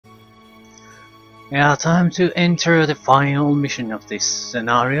Yeah, time to enter the final mission of this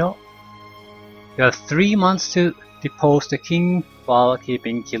scenario. You have 3 months to depose the king while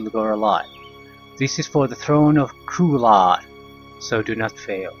keeping Kilgore alive. This is for the throne of Krulad, so do not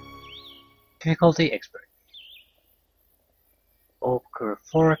fail. Difficulty Expert. Ochre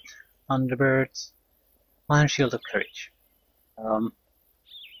Fort, Thunderbirds, Lion Shield of Courage.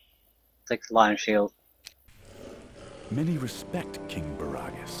 Take the Lion Shield. Many respect King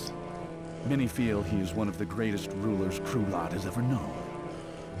Baragas. Many feel he is one of the greatest rulers Krulad has ever known.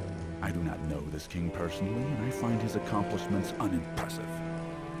 I do not know this king personally, and I find his accomplishments unimpressive.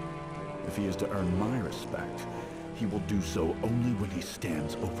 If he is to earn my respect, he will do so only when he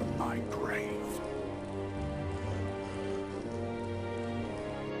stands over my grave.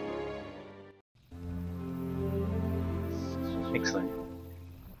 Excellent.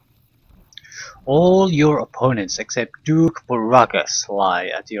 All your opponents except Duke Baragas lie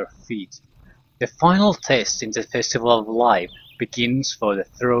at your feet. The final test in the Festival of Life begins for the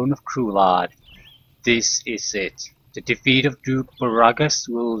throne of Krulad. This is it. The defeat of Duke Baragas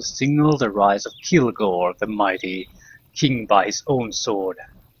will signal the rise of Kilgore, the mighty king by his own sword.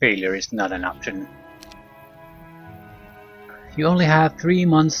 Failure is not an option. You only have 3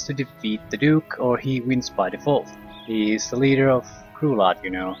 months to defeat the Duke, or he wins by default. He is the leader of Krulad,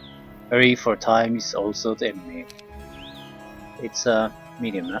 you know. Hurry, for time is also the enemy. It's a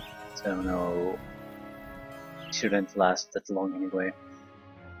medium map, so no, it shouldn't last that long anyway.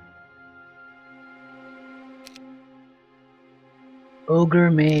 Ogre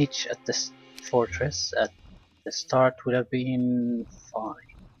Mage at the fortress at the start would have been fine.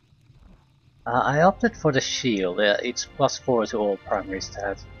 I opted for the shield. It's +4 to all primary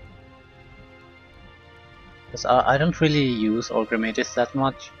stats. Because I don't really use Ogre Mages that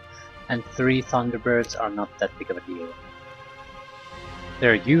much, and 3 Thunderbirds are not that big of a deal.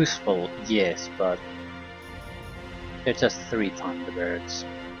 They're useful, yes, but they're just 3 Thunderbirds.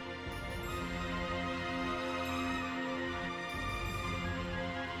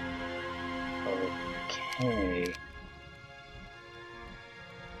 Okay.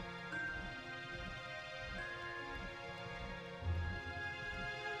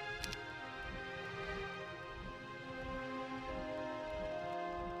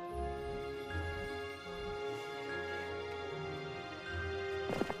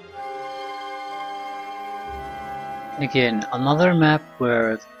 Again, another map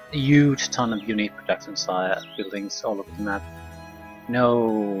where a huge ton of unique production buildings all over the map.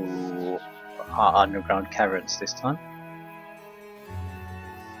 No underground caverns this time.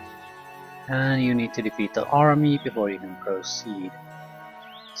 And you need to defeat the army before you can proceed.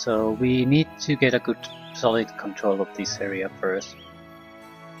 So we need to get a good solid control of this area first.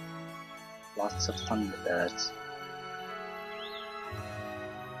 Lots of Thunderbirds.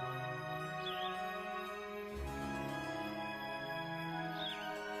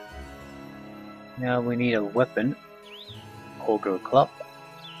 Now we need a weapon. Ogre Club.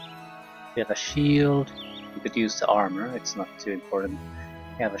 We have a shield. You could use the armor, it's not too important.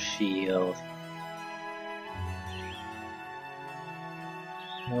 We have a shield.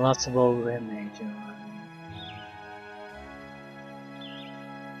 And lots of ogre mage.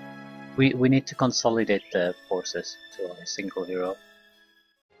 We need to consolidate the forces to a single hero.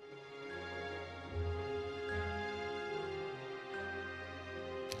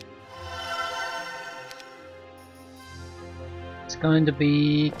 It's going to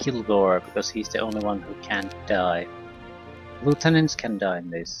be Kilgore, because he's the only one who can't die. Lieutenants can die in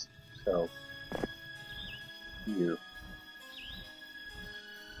this, so you.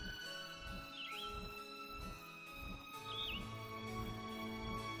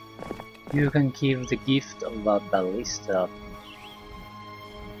 You can give the gift of a ballista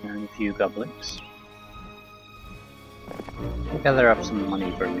and a few goblins. Gather up some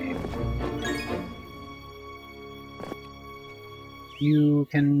money for me. You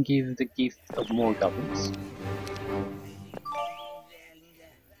can give the gift of more goblins.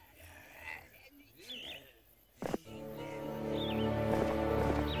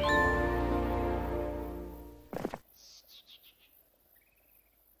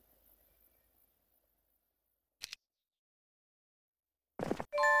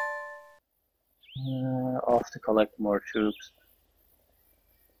 Off to collect more troops.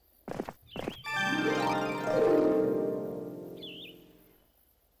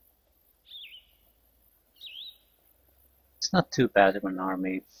 It's not too bad of an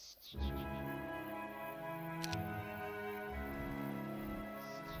army.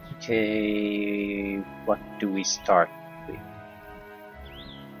 Okay, what do we start with?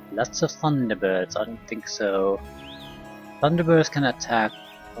 Lots of Thunderbirds, I don't think so. Thunderbirds can attack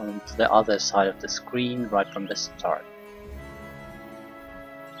to the other side of the screen right from the start.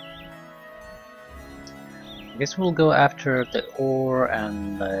 I guess we'll go after the ore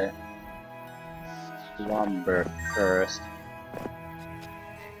and the lumber first.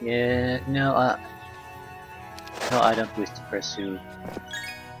 Yeah, no, I don't wish to pursue.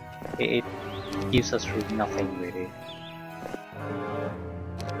 It gives us nothing really.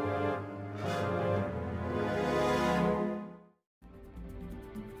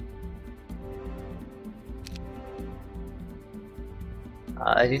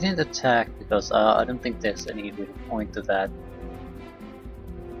 I didn't attack because I don't think there's any real point to that.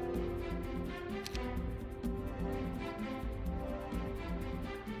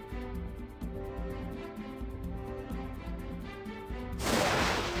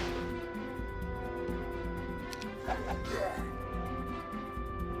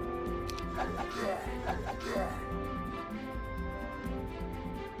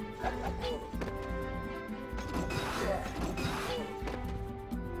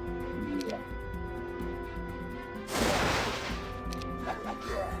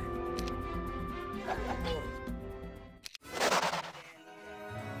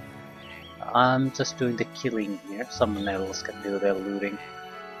 I'm just doing the killing here, someone else can do the looting.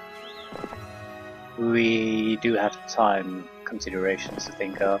 We do have time considerations to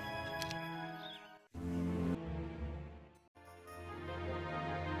think of.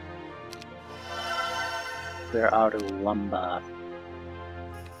 We're out of lumber.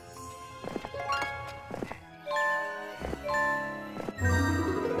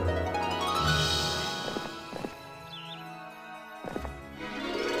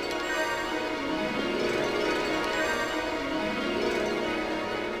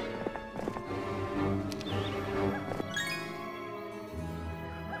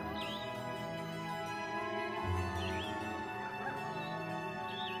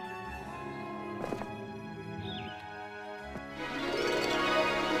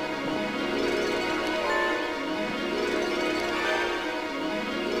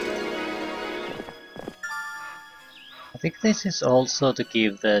 I think this is also to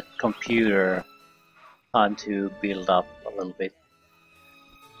give the computer time to build up a little bit.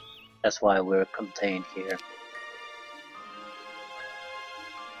 That's why we're contained here.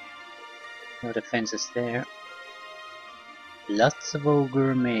 No defenses there. Lots of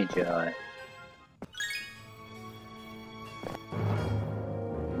ogre magi.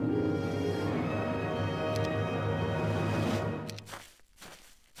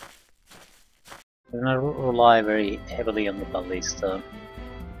 We're gonna rely very heavily on the ballista.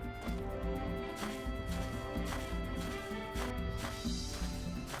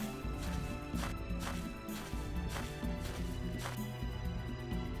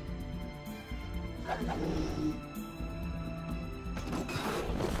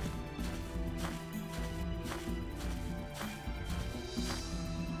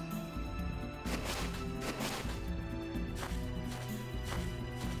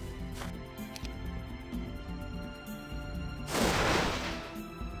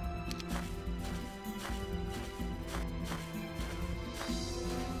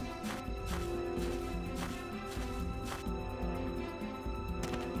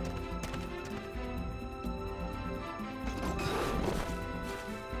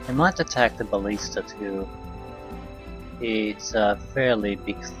 I might attack the ballista too. It's a fairly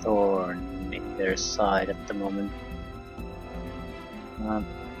big thorn in their side at the moment.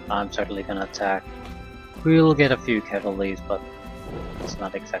 I'm certainly gonna attack. We'll get a few casualties, but it's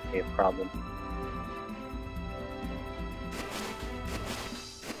not exactly a problem.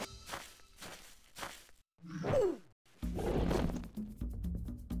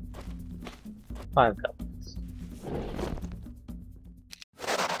 Five goblins.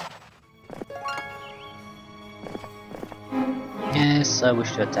 Yes, I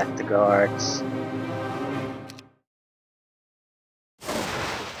wish to attack the guards.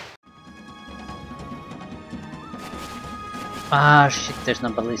 Ah shit, there's no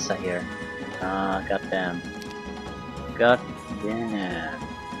ballista here. Ah, goddamn. Goddamn.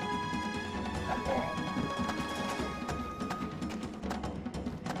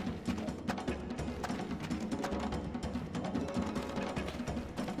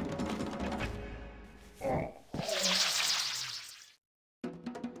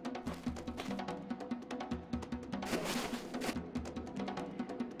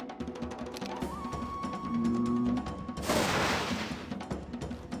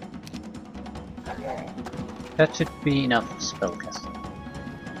 That should be enough spellcasting.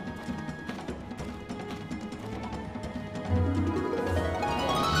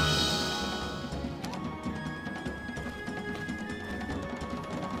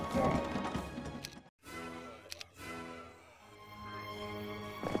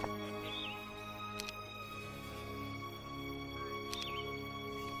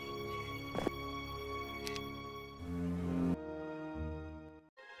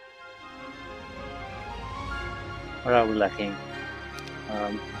 What are we lacking?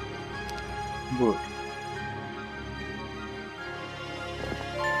 Wood.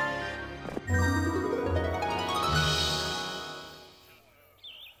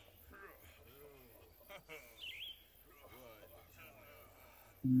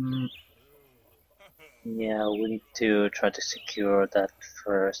 Mm, yeah, we need to try to secure that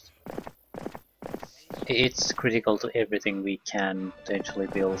first. It's critical to everything we can potentially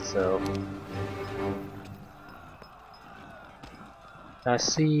build, so... I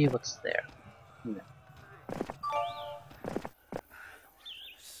see what's there. No.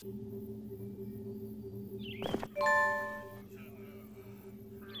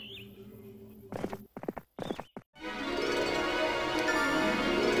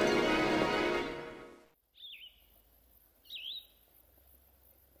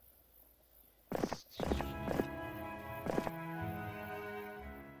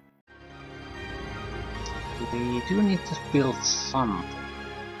 We do need to build something.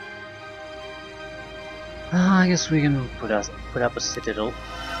 I guess we can put up a citadel.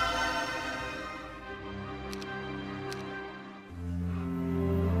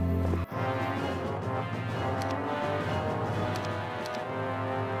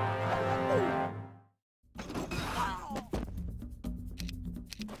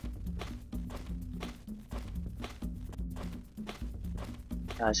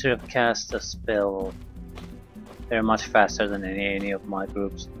 I should have cast a spell. They're much faster than any of my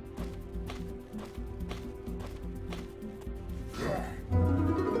groups.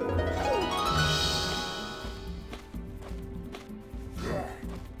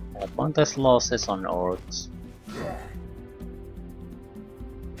 Pointless losses on orcs.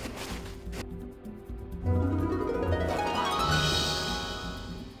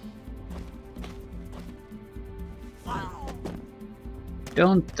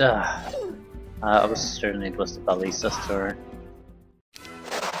 Don't I was certain it was the ballista's turn.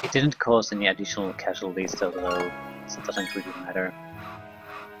 It didn't cause any additional casualties though, so it doesn't really matter.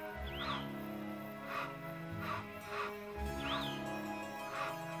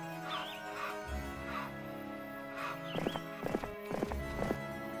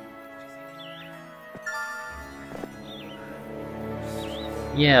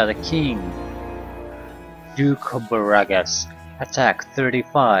 Yeah, the king. Duke Baragas. Attack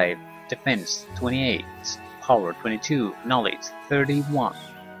 35, defense 28, power 22, knowledge 31.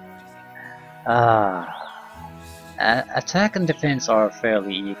 Attack and defense are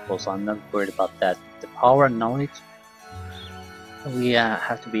fairly equal, so I'm not worried about that. The power and knowledge, we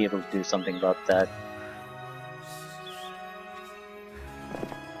have to be able to do something about that.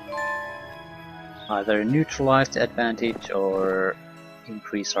 Either neutralize the advantage or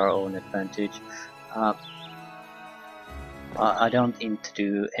increase our own advantage. I don't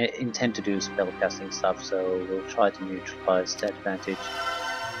intend to do spellcasting stuff, so we'll try to neutralize the advantage.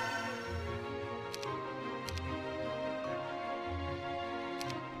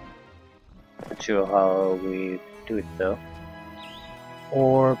 Not sure how we do it though.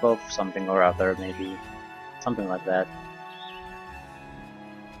 Or both something or other, maybe. Something like that.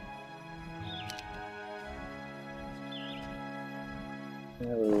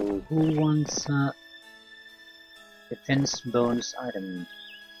 So, who wants a defense bonus item?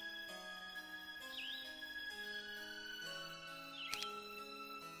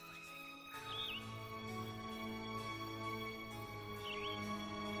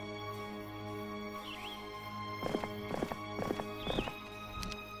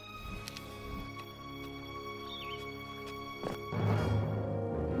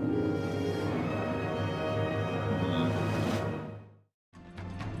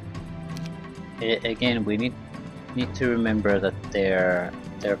 Again, we need to remember that they're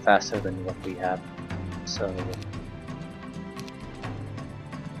faster than what we have, so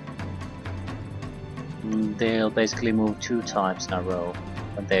they'll basically move 2 times in a row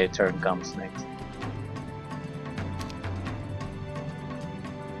when their turn comes next.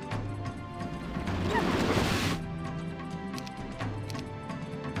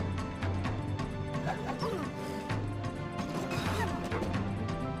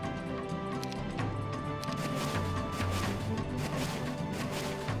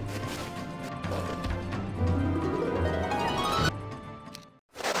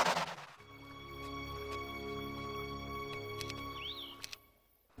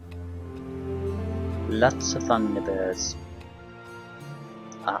 Lots of thunderbirds.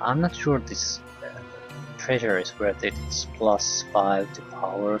 I'm not sure this treasure is worth it. It's plus 5 to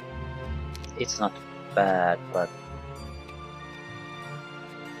power. It's not bad, but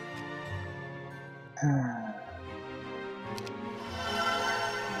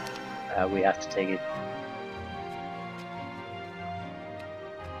we have to take it.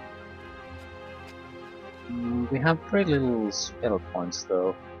 We have very little spell points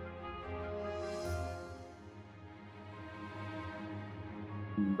though.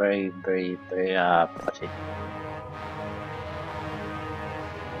 Very putty.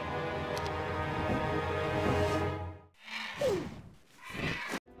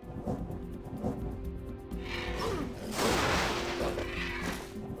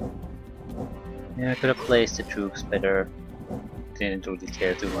 Yeah, I could have placed the troops better. Didn't really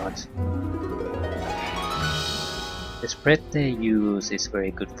care too much. The spread they use is very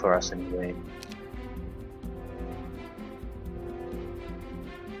good for us anyway.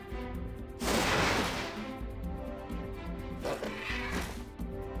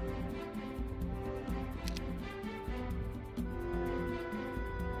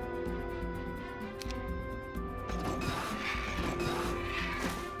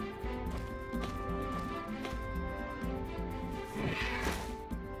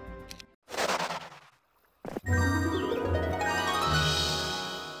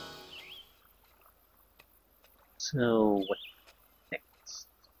 So what next?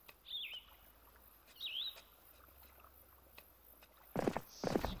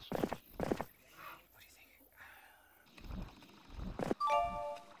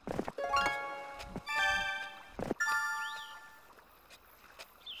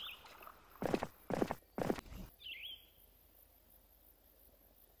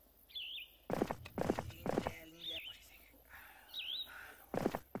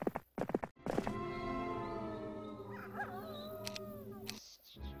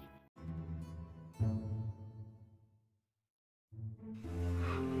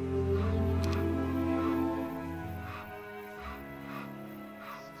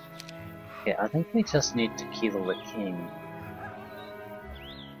 Okay, I think we just need to kill the king.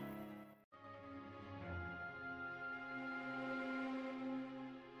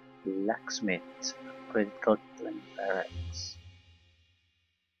 Blacksmith, upgrade Gotland barracks.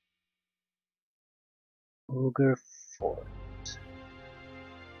 Ogre fort.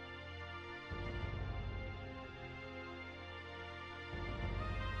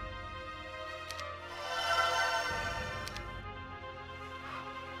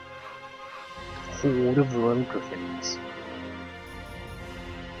 Horde of royal griffins.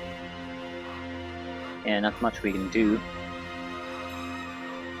 Yeah, not much we can do.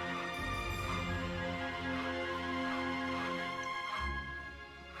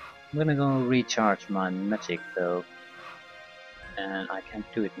 I'm gonna go recharge my magic though. And I can't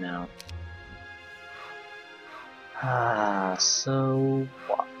do it now. So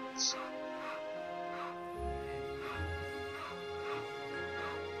what?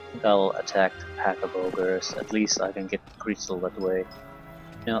 I think I'll attack the pack of ogres, at least I can get crystal that way.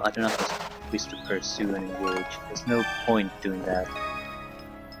 No, I do not wish to pursue and engage. There's no point doing that.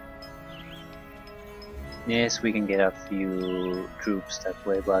 Yes, we can get a few troops that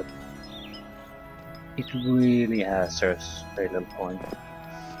way, but it really serves very little point.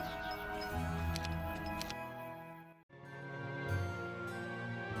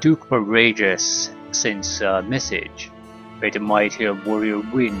 Duke Rages sends a message. May the mightier warrior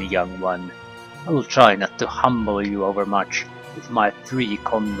win, young one. I will try not to humble you overmuch if my 3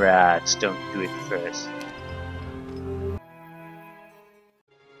 comrades don't do it first.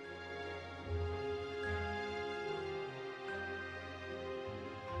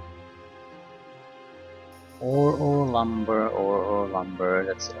 Or lumber,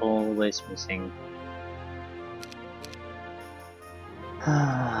 that's always missing.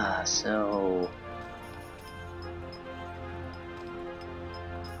 So...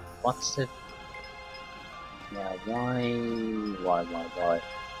 what's the... yeah, why?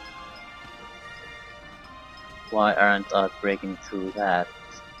 Why aren't I breaking through that?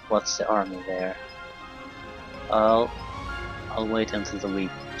 What's the army there? I'll wait until the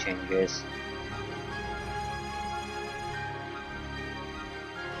week changes.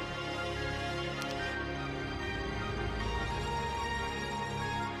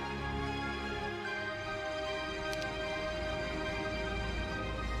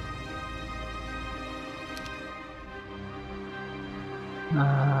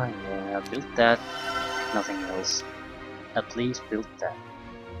 Yeah, build that. Nothing else. At least build that.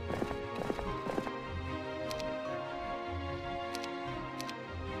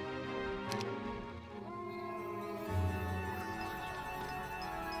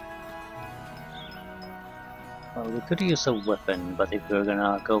 Well, we could use a weapon, but if we're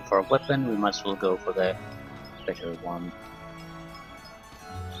gonna go for a weapon, we might as well go for the better one.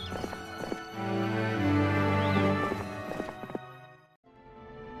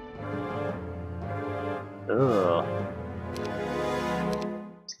 Ugh.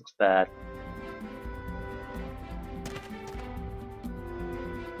 This looks bad.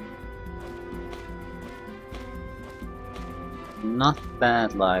 not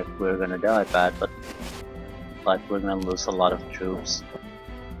bad like we're gonna die bad, but like we're gonna lose a lot of troops.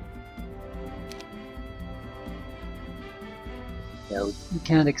 Yeah, we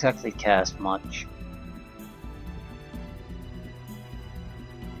can't exactly cast much.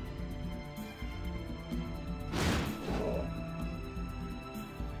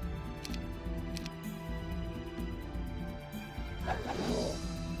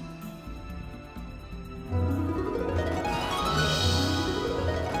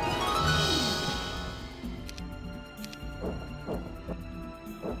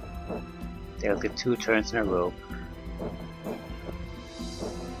 They'll get 2 turns in a row.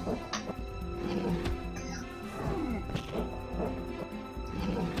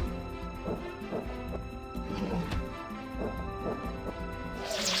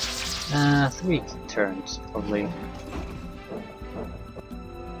 Three turns, probably.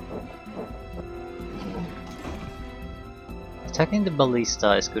 Attacking the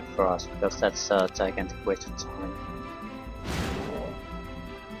ballista is good for us, because that's a gigantic waste of time.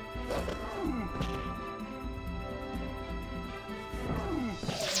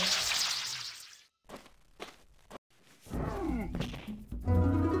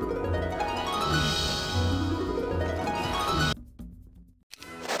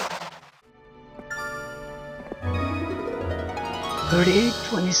 $38,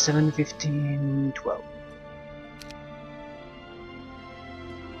 27, 15, 12.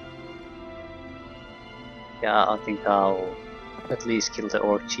 Yeah, I think I'll at least kill the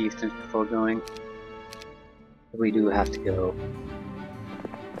orc chieftains before going. We do have to go.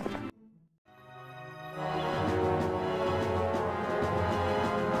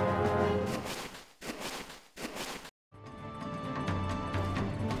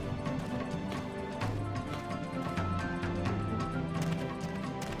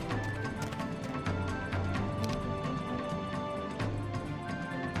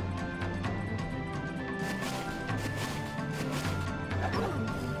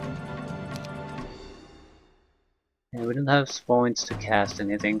 Yeah, we don't have points to cast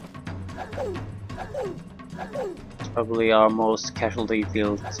anything. It's probably our most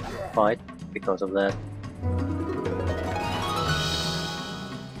casualty-filled fight because of that.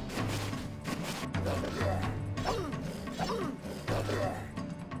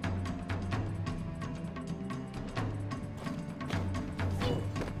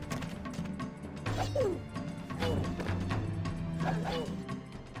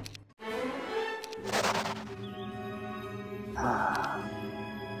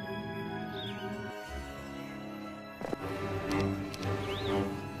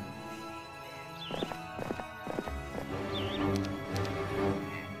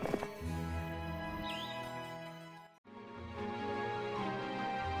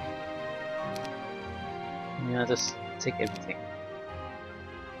 Yeah, just take everything.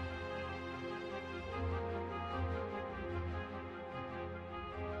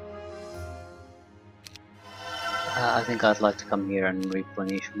 I think I'd like to come here and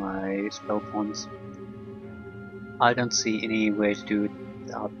replenish my spell points. I don't see any way to do it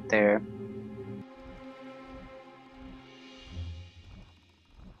out there.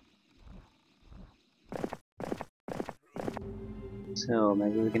 So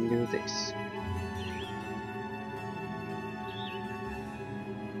maybe we can do this.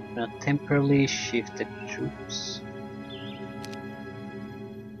 I'm gonna temporarily shift the troops.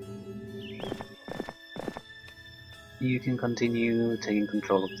 You can continue taking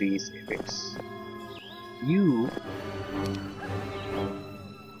control of these areas. You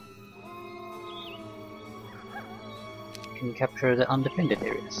can capture the undefended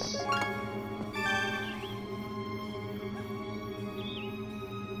areas.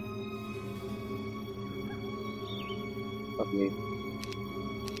 Lovely.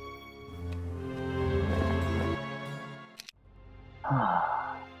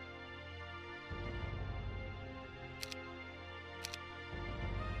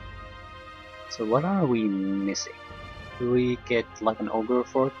 So what are we missing? Do we get like an ogre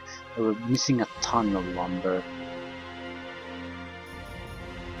fort? We're missing a ton of lumber.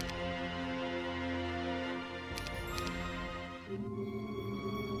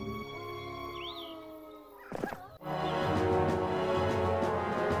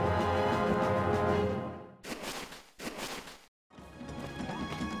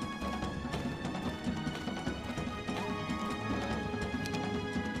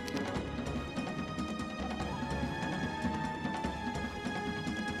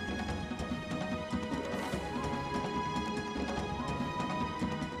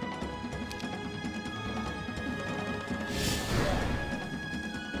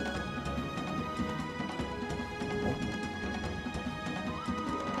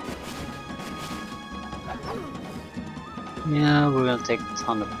 Yeah, we're gonna take a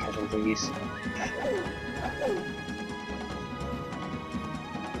ton of casualties.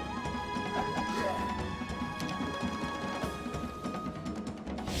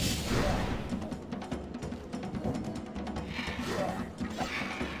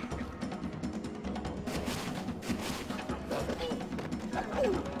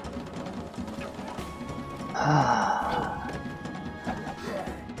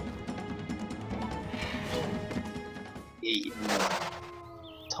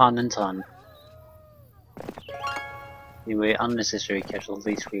 Ton and ton. Anyway, unnecessary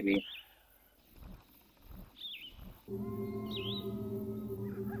casualties really.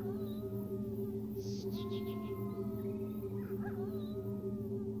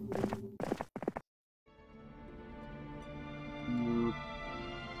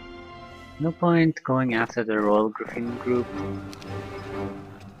 No point going after the Royal Griffin group.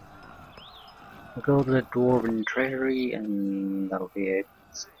 We'll go to the Dwarven Treasury and that'll be it.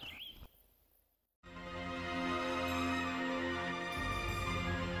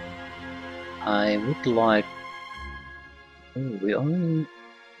 I would like... Ooh, we only...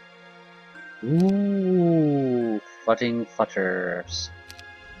 Ooh, Futting Futters.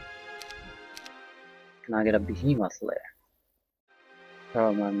 Can I get a behemoth there? Oh,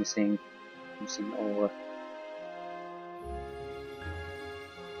 am I missing ore?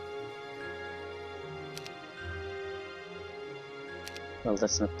 Well,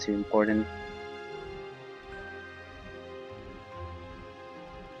 that's not too important.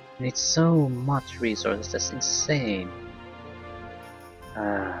 I need so much resources, that's insane.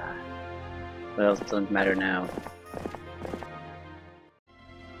 Well, it doesn't matter now.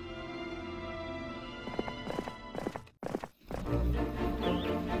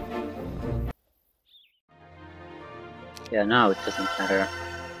 Yeah, now it doesn't matter.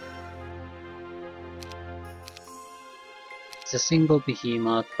 It's a single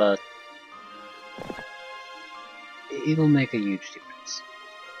behemoth, but it'll make a huge difference.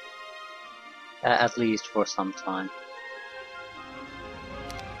 At least for some time.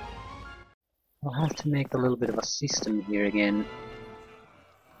 I'll have to make a little bit of a system here again.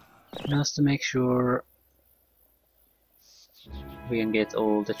 Just to make sure we can get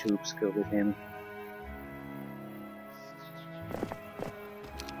all the troops go with him.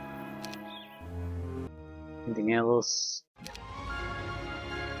 Anything else?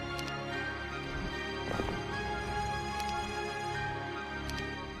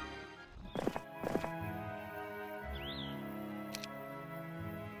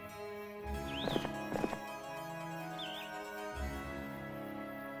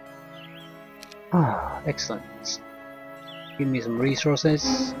 Ah, excellent. Give me some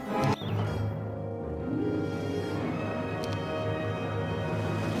resources.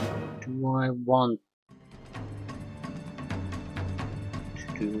 Do I want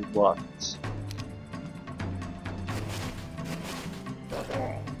to do what?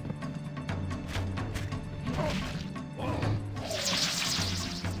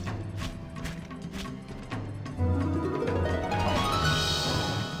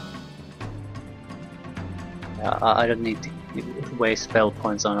 I don't need to waste spell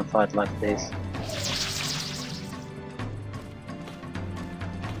points on a fight like this.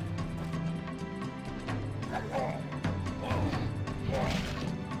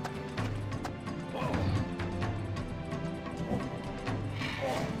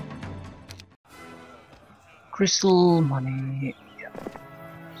 Crystal money. Yeah.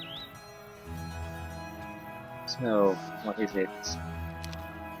 So, what is it?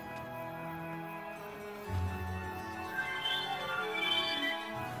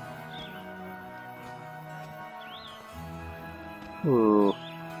 Ooh,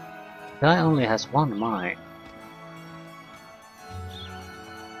 guy only has one mine.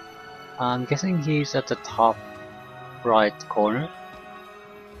 I'm guessing he's at the top right corner,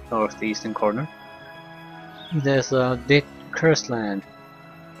 northeastern corner. There's a dead cursed land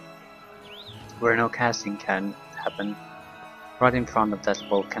where no casting can happen, right in front of that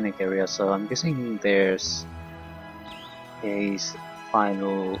volcanic area. So I'm guessing there's a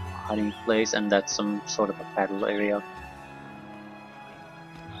final hiding place, and that's some sort of a battle area.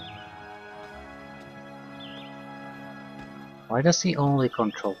 Why does he only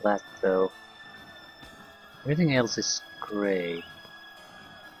control that though? Everything else is grey.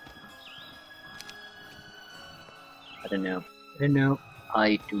 I don't know. I don't know.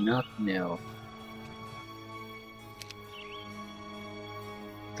 I do not know.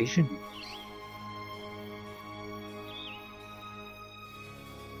 Vision.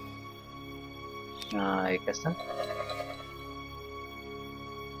 I guess that.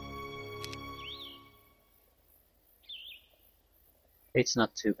 It's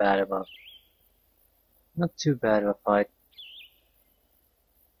not too bad of a fight.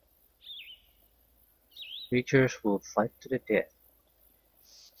 Creatures will fight to the death.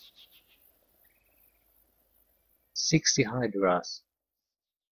 60 Hydras.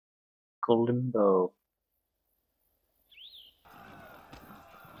 Golden Bow.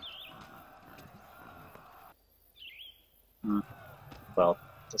 Well,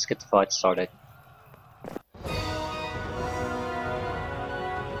 let's get the fight started.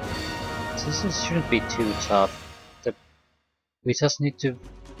 This shouldn't be too tough. We just need to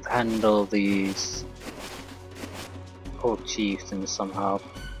handle these poor chieftains somehow.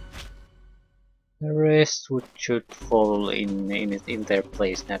 The rest should fall in their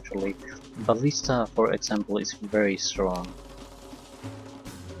place naturally. Ballista, for example, is very strong.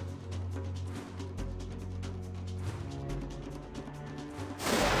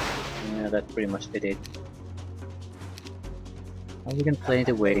 Yeah, that pretty much did it. Now we can play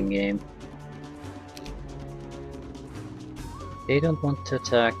the waiting game. They don't want to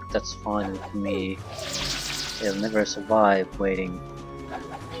attack, that's fine with me. They'll never survive waiting.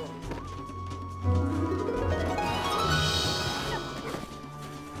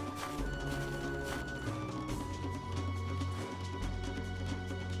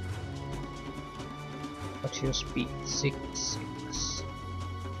 What's your speed? 6, 6,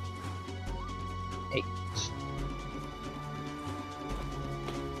 8.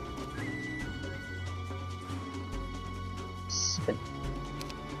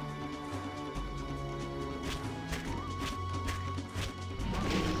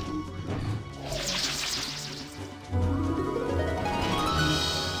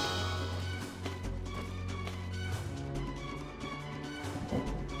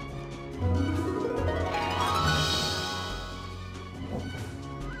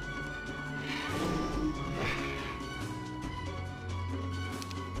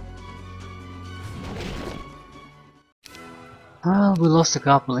 Ah, we lost a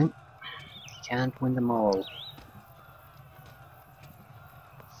goblin. Can't win them all.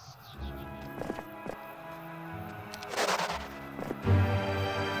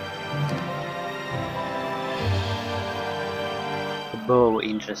 The bow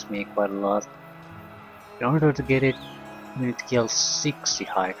interests me quite a lot. In order to get it, we need to kill 60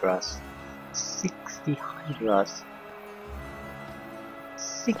 Hydras. 60 Hydras.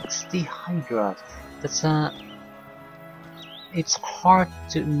 60 Hydras. That's it's hard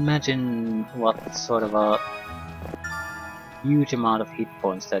to imagine what sort of a huge amount of hit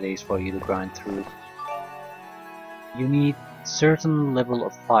points that is for you to grind through. You need certain level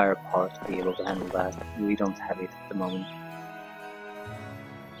of firepower to be able to handle that. We don't have it at the moment.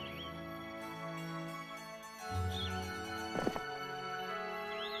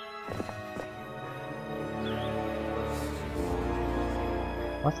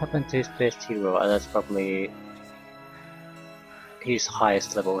 What happened to his best hero? That's probably his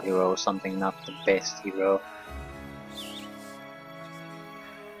highest level hero or something, not the best hero.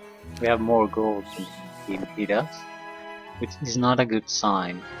 We have more gold than he does, which is not a good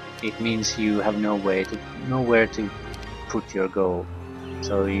sign. It means you have nowhere to put your gold,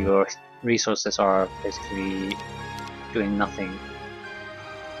 so your resources are basically doing nothing.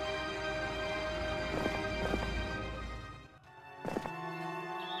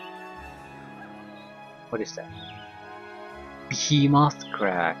 What is that? Behemoth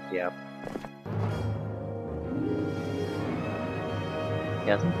crack, yep.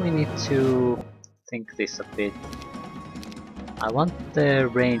 Yeah, I think we need to think this a bit. I want the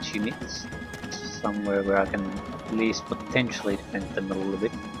range units somewhere where I can at least potentially defend them a little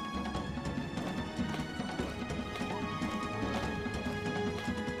bit.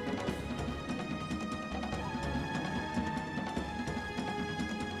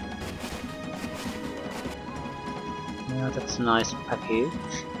 Yeah, that's a nice package.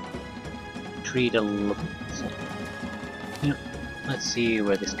 Treat a little bit. Yeah, let's see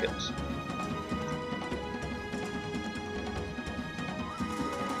where this goes.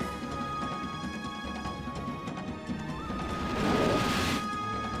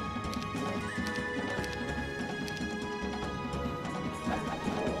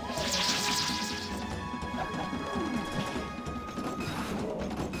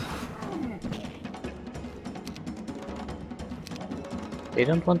 They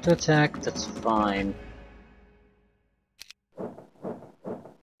don't want to attack, that's fine.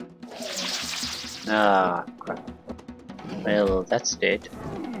 Ah, crap. Well, that's dead.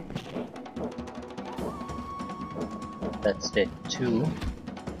 That's dead too.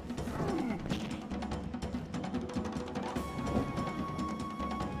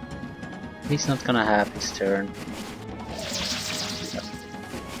 He's not gonna have his turn. Yep.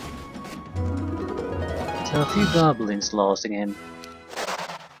 So a few goblins lost again.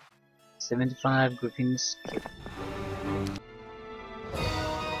 75 griffins killed.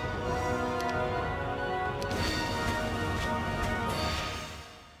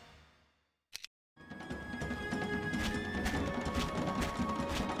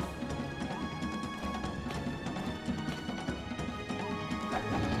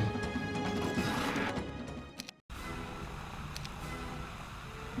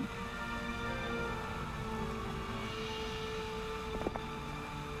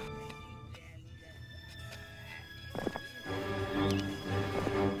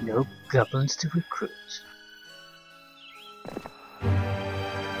 No goblins to recruit.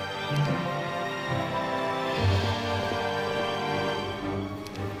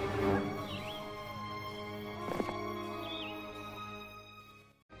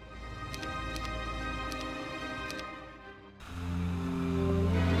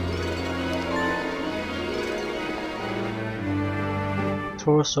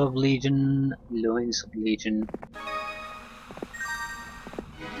 Torso of Legion, loins of Legion.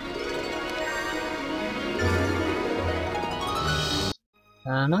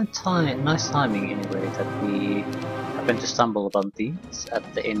 Nice timing anyway that we happen to stumble upon these at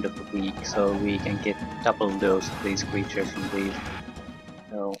the end of the week, so we can get double dose of these creatures indeed.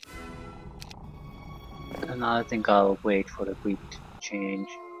 So, and I think I'll wait for the week to change.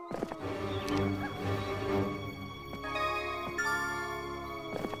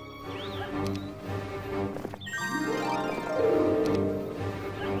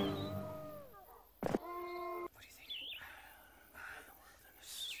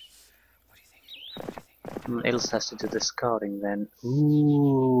 Someone else has to do the scouting then.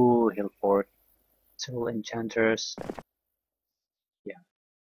 Ooh, Hillport. Several enchanters. Yeah.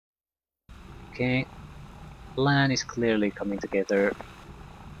 Okay. Plan is clearly coming together.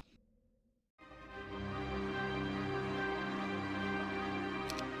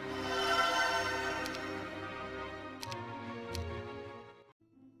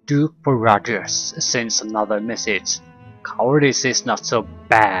 Duke Rogers sends another message. Cowardice is not so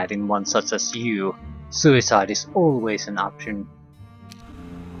bad in one such as you. Suicide is always an option.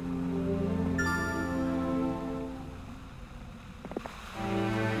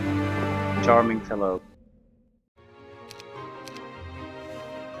 Charming fellow.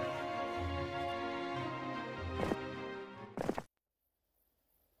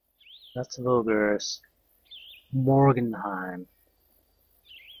 That's Vogers. Morgenheim.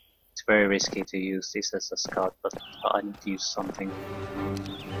 It's very risky to use this as a scout, but I need to use something.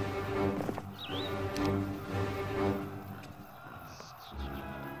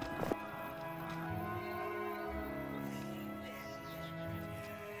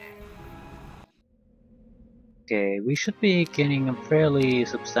 Okay, we should be gaining a fairly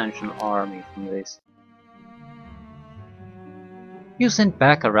substantial army from this. You sent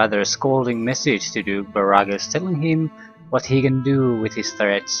back a rather scolding message to Duke Baragas telling him what he can do with his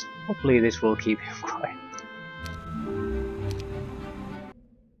threats. Hopefully this will keep him quiet.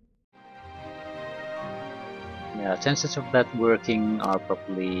 Yeah, chances of that working are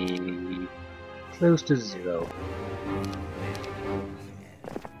probably close to 0.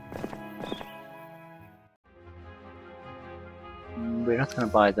 We're not gonna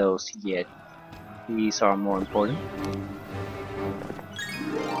buy those yet. These are more important.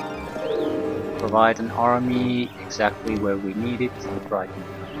 Provide an army exactly where we need it right now.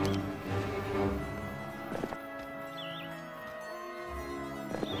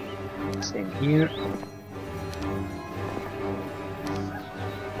 Same here.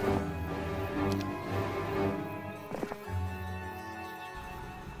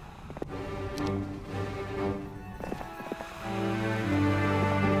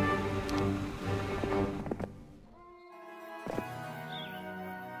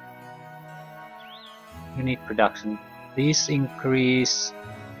 Unit production. These increase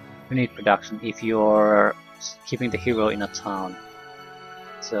unit production if you're keeping the hero in a town.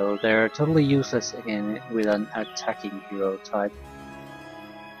 So they're totally useless again with an attacking hero type.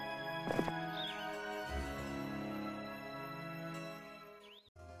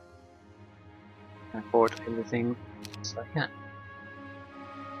 Import everything, so yeah.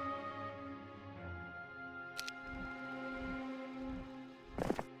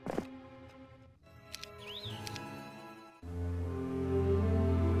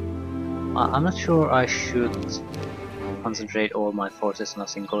 I'm not sure I should concentrate all my forces on a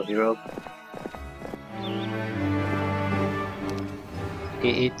single hero.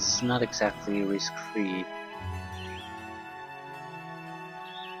 It's not exactly risk-free.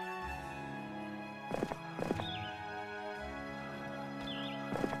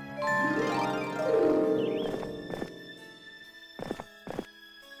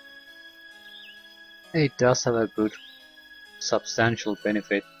 It does have a good substantial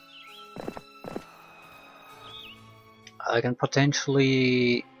benefit. I can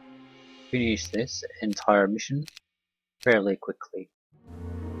potentially finish this entire mission fairly quickly.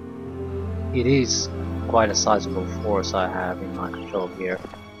 It is quite a sizable force I have in my control here.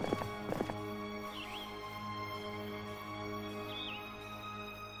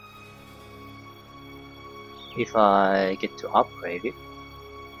 If I get to upgrade it,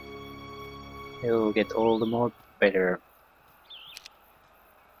 it'll get all the more better.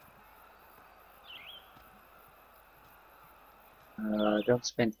 Don't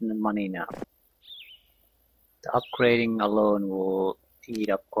spend the money now. The upgrading alone will eat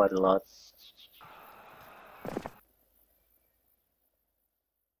up quite a lot.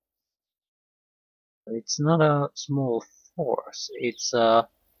 It's not a small force, it's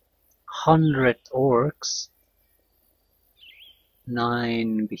 100 orcs,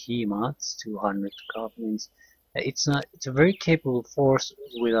 9 behemoths, 200 goblins. It's a very capable force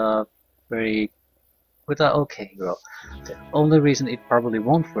with a okay hero. The only reason it probably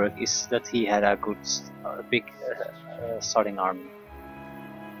won't work is that he had a good, big starting army.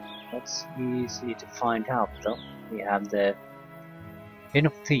 That's easy to find out though. We have the Pen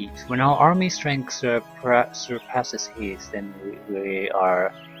of Thieves. When our army strength surpasses his, then we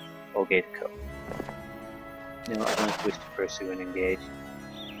are okay to go. No, I don't wish to pursue and engage.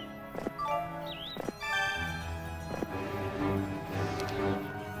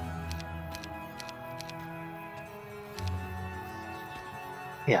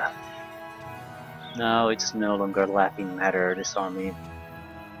 Yeah. Now it's no longer laughing matter, this army.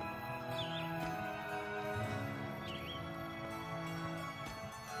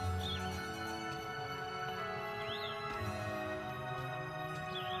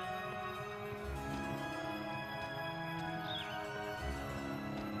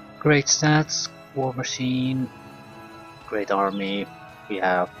 Great stats, war machine, great army. We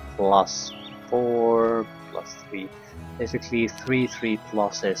have +4, +3. Basically 3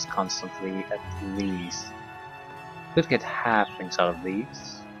 pluses constantly at least. Could get half things out of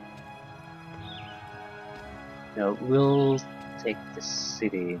these. No, we'll take the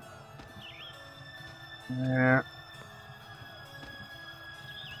city. There.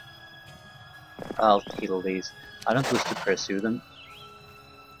 I'll kill these. I don't wish to pursue them.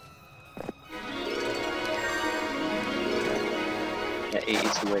 Yeah,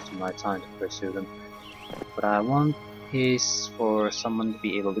 it's a waste of my time to pursue them. What I want is for someone to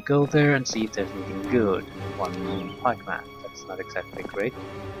be able to go there and see if there's anything good. 1 pikeman, that's not exactly great.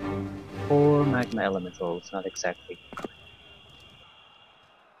 4 magma elementals, not exactly great.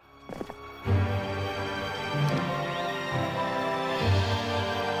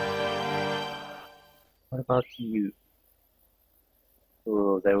 What about you?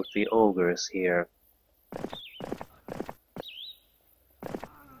 Oh, there would be ogres here.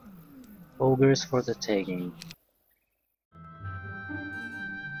 Ogres for the taking.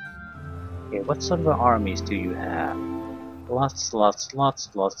 Okay, what sort of armies do you have? Lots,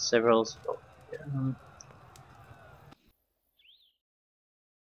 several.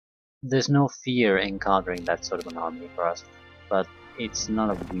 There's no fear encountering that sort of an army for us, but it's not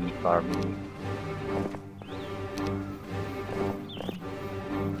a weak army.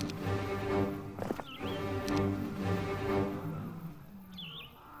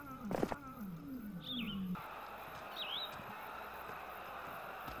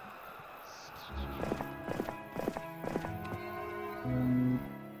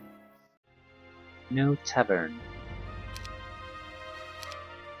 No tavern.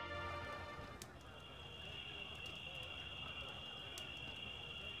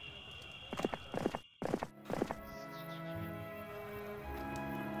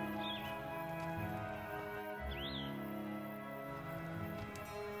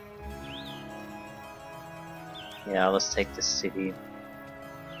 Yeah, let's take the city.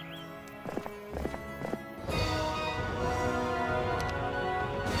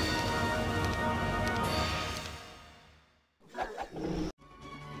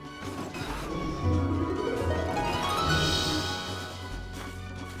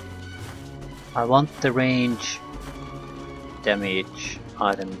 I want the range damage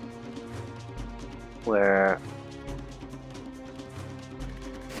item where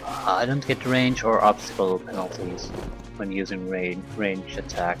I don't get range or obstacle penalties when using range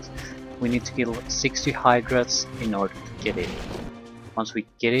attacks. We need to kill 60 Hydras in order to get it. Once we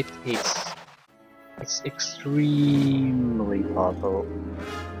get it, it's extremely powerful.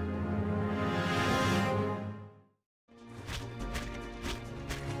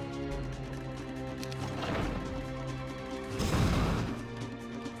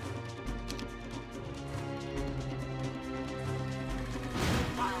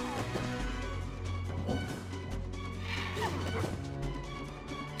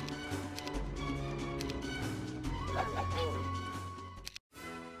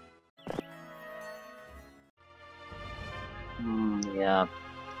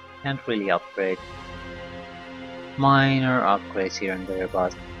 Can't really upgrade. Minor upgrades here and there,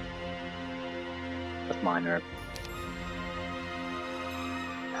 but minor.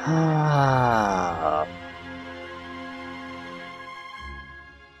 Ah.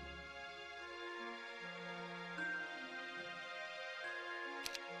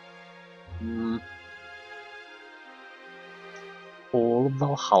 All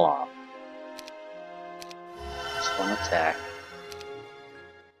Valhalla. Just one attack.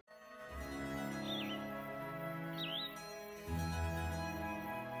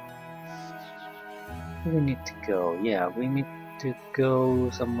 Where do we need to go? Yeah, we need to go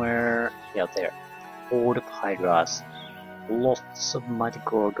somewhere. Yeah, there. Horde of Hydras. Lots of mighty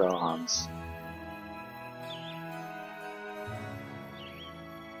Gorgons.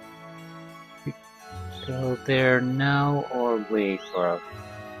 We go there now or wait for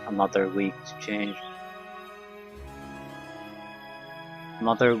another week to change?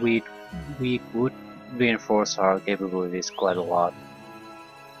 Another week would reinforce our capabilities quite a lot.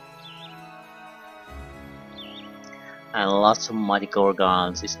 And lots of mighty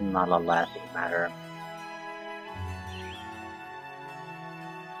Gorgons is not a laughing matter.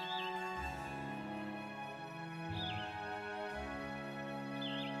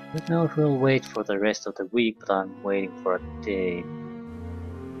 I don't know if we'll wait for the rest of the week, but I'm waiting for a day.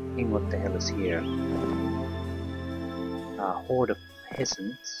 I think what the hell is here? A horde of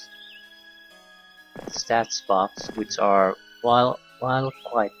peasants. Stats buffs, which are, while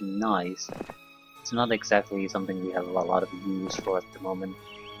quite nice, it's not exactly something we have a lot of use for at the moment.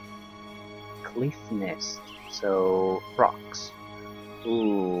 Cliff nest, so rocks.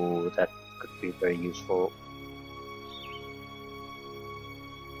 Ooh, that could be very useful.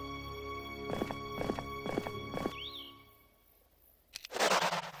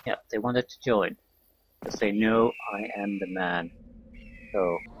 Yeah, they wanted to join. Because they know I am the man.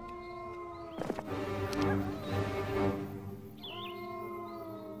 So.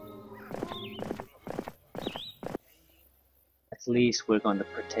 At least we're gonna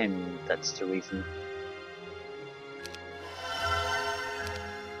pretend that's the reason.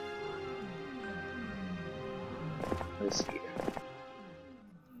 Let's see.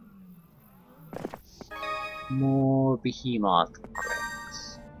 More behemoth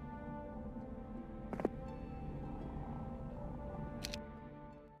cranks.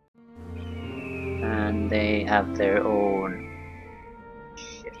 And they have their own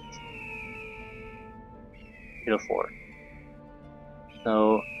shit. Kill 4.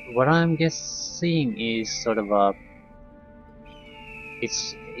 So what I'm guessing is sort of a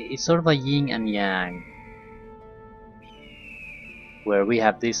it's sort of a yin and yang, where we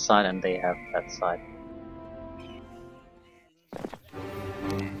have this side and they have that side.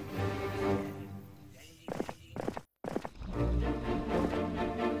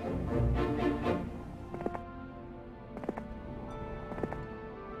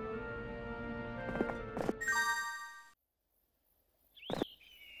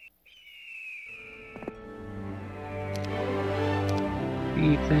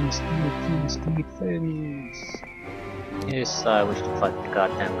 Defense, defense, defense! Yes, I wish to fight the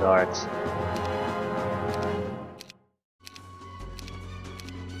goddamn guards.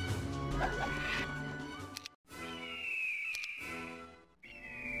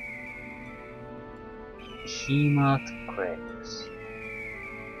 Behemoth cranks.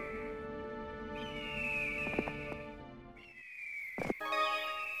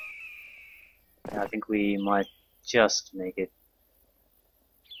 I think we might just make it.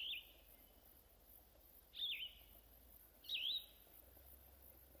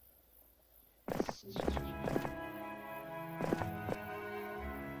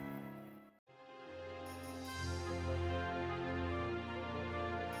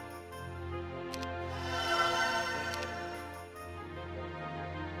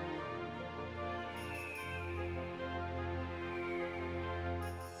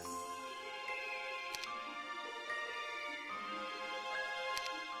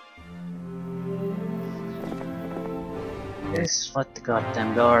 Yes, fight the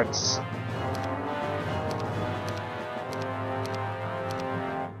goddamn guards.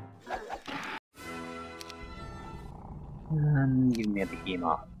 And give me a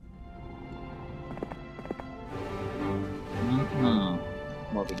behemoth.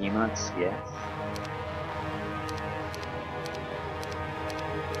 More behemoths, yes.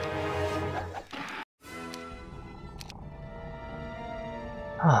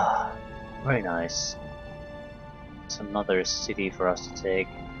 Ah, very nice. It's another city for us to take.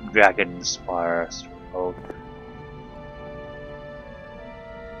 Dragon Spire Stronghold.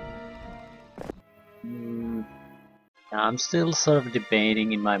 I'm still sort of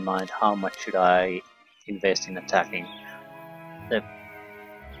debating in my mind how much should I invest in attacking.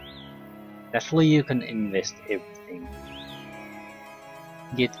 Actually, you can invest everything.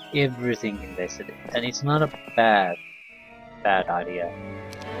 Get everything invested, and it's not a bad idea.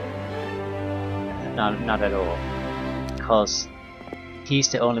 Not at all. Because he's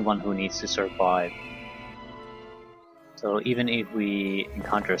the only one who needs to survive. So even if we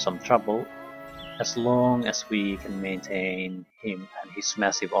encounter some trouble, as long as we can maintain him and his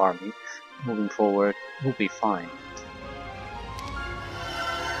massive army moving forward, we'll be fine.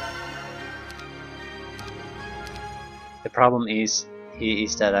 The problem is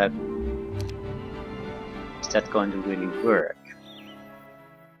that is that going to really work?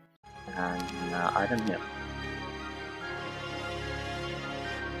 And I don't know.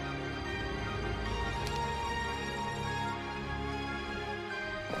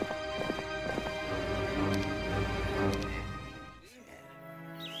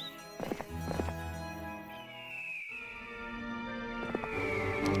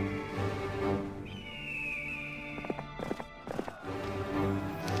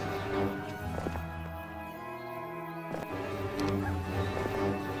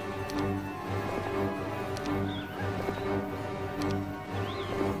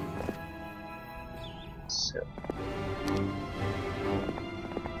 So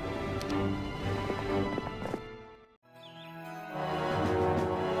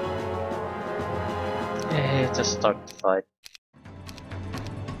just start the fight.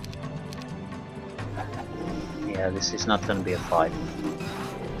 Yeah, this is not gonna be a fight.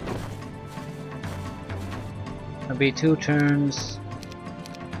 It'll be 2 turns.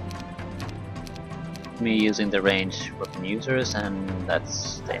 Me using the range weapon users, and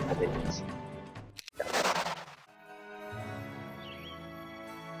that's the end of it.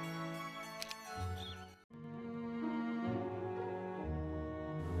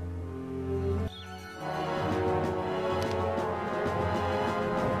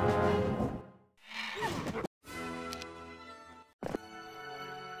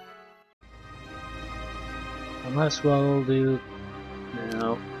 I might as well do...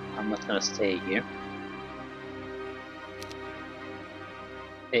 No, I'm not gonna stay here.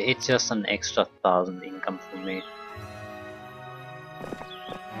 It's just an extra 1,000 income for me.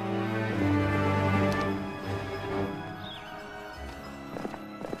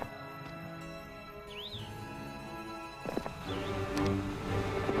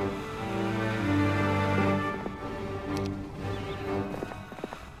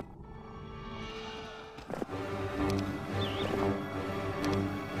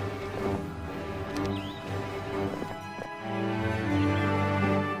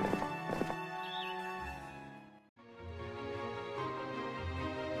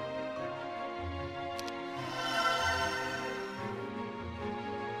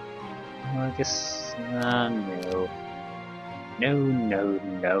 I guess... no.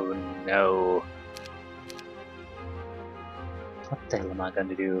 No. What the hell am I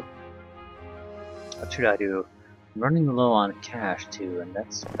gonna do? What should I do? I'm running low on cash too, and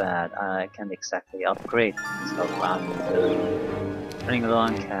that's bad. I can't exactly upgrade, so I'm running low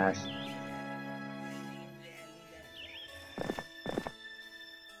on cash.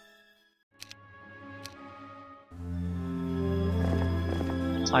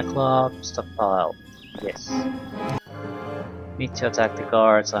 Cyclops, stockpile. Yes. Need to attack the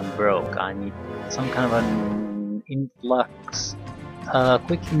guards, I'm broke. I need some kind of an influx,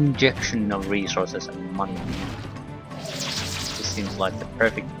 quick injection of resources and money. This seems like the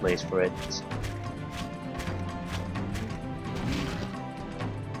perfect place for it.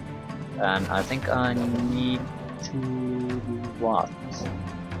 And I think I need to do what?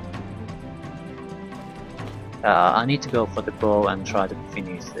 I need to go for the bow and try to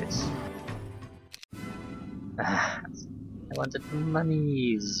finish this. I wanted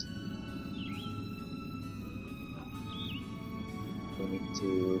monies. We need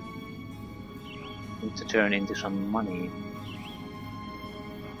to turn into some money.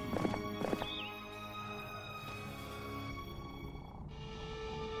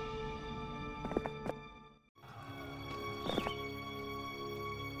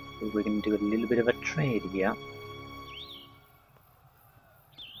 We can do a little bit of a trade here.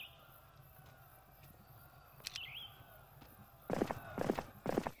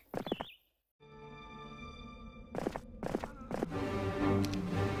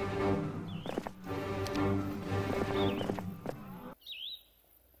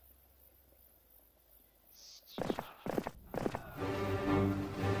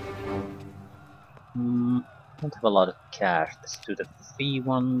 Don't have a lot of cash. Let's do the free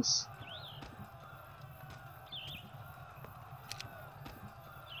ones.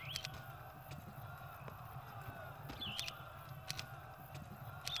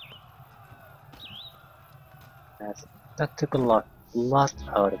 That, that took a lot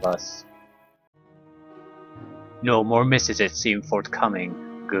out of us. No more messages seem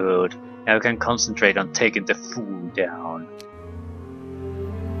forthcoming. Good. Now we can concentrate on taking the fool down.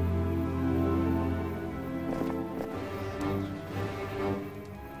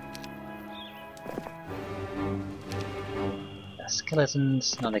 The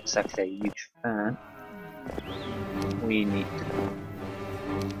skeleton's not exactly a huge fan. We need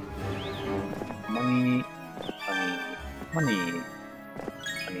money, money, money,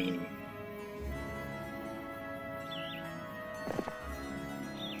 money.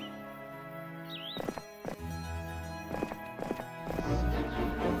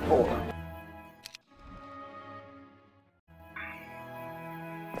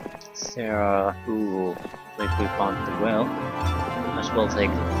 Sarah, ooh, wait, we found the well. Might as well take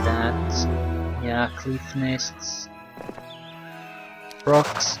that. Yeah, cliff nests.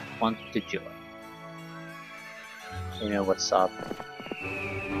 Rocks want to join. You know what's up.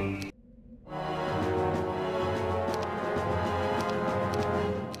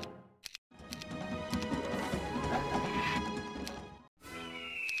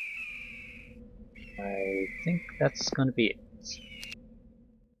 I think that's gonna be it.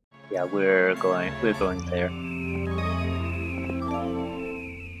 Yeah, we're going there.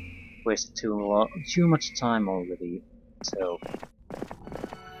 Wasted too much time already. So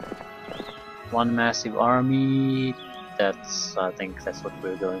one massive army. I think that's what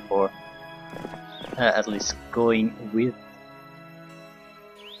we're going for. At least going with.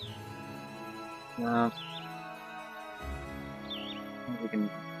 We can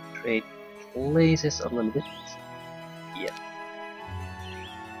trade places a little bit. Yeah.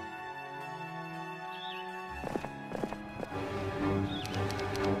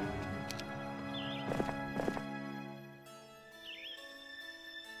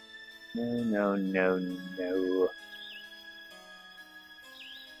 No, no, no, no.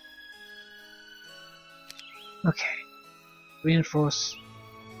 Okay. Reinforce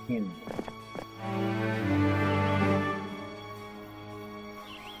him.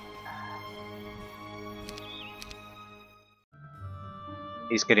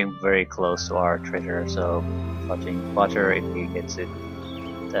 He's getting very close to our treasure, so watching Butter if he gets it.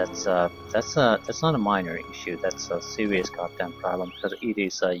 That's not a minor issue. That's a serious goddamn problem because it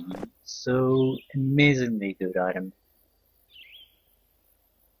is a so amazingly good item.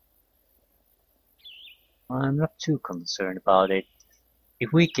 I'm not too concerned about it.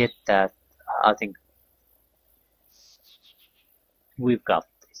 If we get that, I think we've got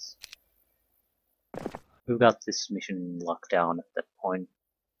this. We've got this mission locked down at that point.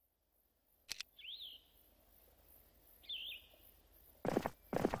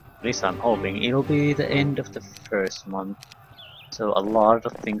 At least I'm hoping it'll be the end of the first month, so a lot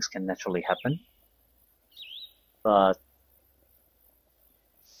of things can naturally happen. But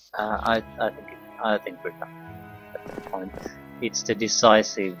I think we're done at that point. It's the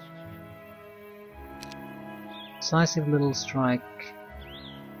decisive little strike.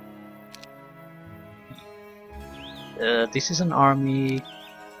 This is an army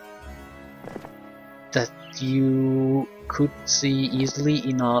that you could see easily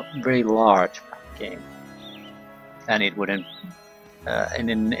in a very large game, and it wouldn't,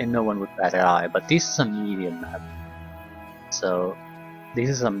 and no one would bat an eye. But this is a medium map, so this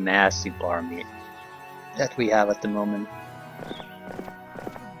is a massive army that we have at the moment.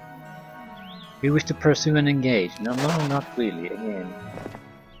 We wish to pursue and engage. No, not really. Again,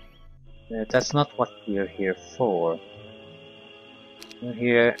 that's not what we're here for. We're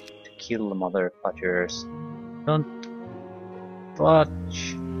here to kill the mother fudgers. Don't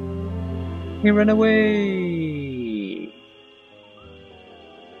fudge! He ran away!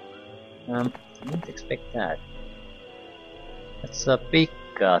 I didn't expect that. That's a big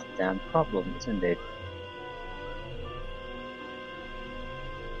goddamn problem, isn't it?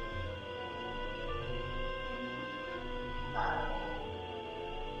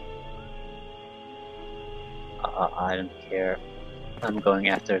 I don't care. I'm going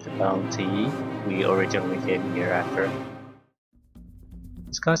after the bounty we originally came here after.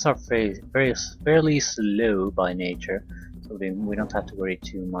 These guys are fairly slow by nature, so we don't have to worry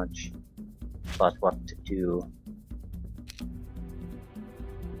too much about what to do.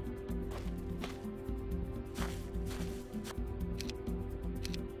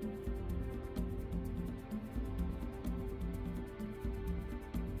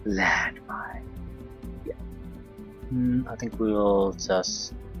 Landmine. Yeah. I think we'll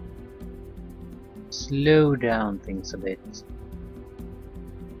just slow down things a bit.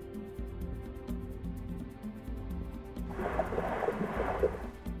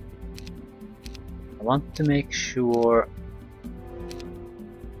 want to make sure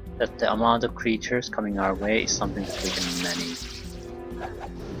that the amount of creatures coming our way is something that we can manage.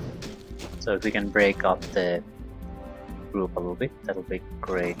 So if we can break up the group a little bit, that'll be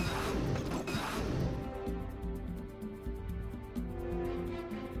great.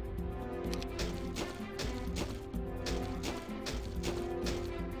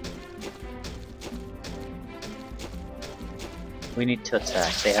 We need to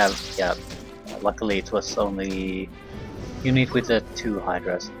attack. They have, yeah, luckily it was only unit with the 2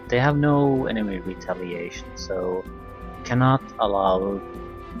 hydras. They have no enemy retaliation, so cannot allow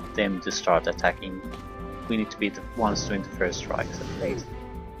them to start attacking. We need to be the ones doing the first strikes at least.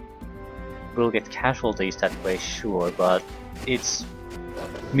 We'll get casualties that way, sure, but it's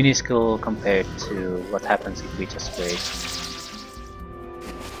minuscule compared to what happens if we just wait.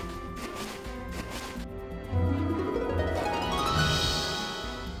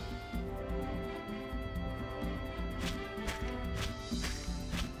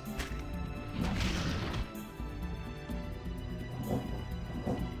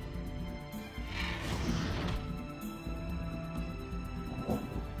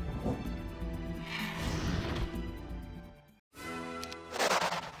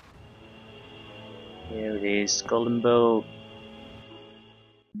 Here it is, golden bow.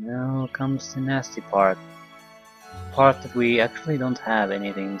 Now comes the nasty part. Part that we actually don't have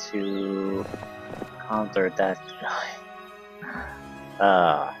anything to counter that guy.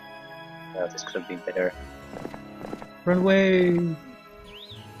 Well, this could have been better. Run away!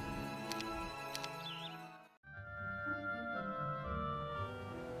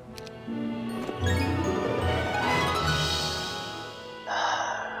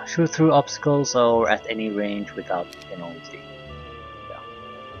 Shoot through obstacles or at any range without penalty. Yeah.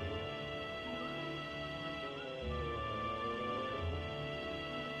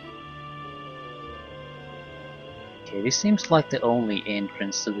 Okay, this seems like the only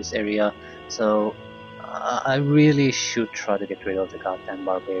entrance to this area, so I really should try to get rid of the goddamn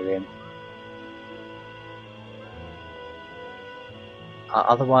barbarian.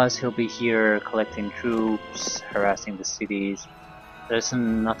 Otherwise he'll be here collecting troops, harassing the cities. There's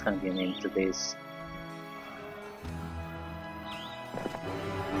not gonna be an end to this.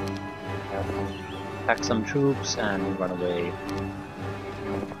 Pack some troops and run away.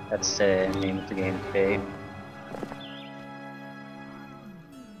 That's the name of the game today.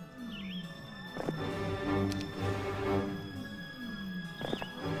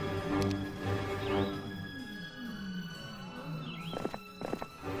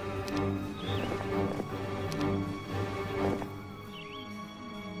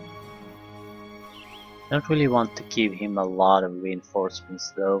 Don't really want to give him a lot of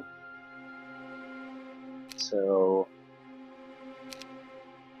reinforcements though. So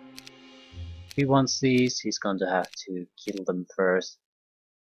if he wants these, he's going to have to kill them first.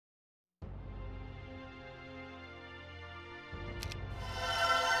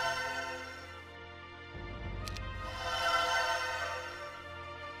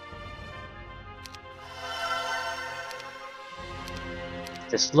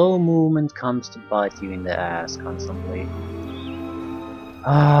 The slow movement comes to bite you in the ass constantly.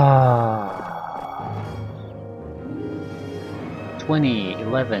 20,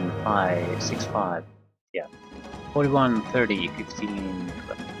 11, 5, 6, 5. Yeah. 41, 30, 15.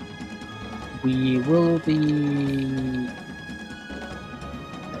 We will be...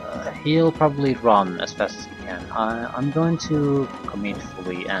 he'll probably run as fast as he can. I'm going to commit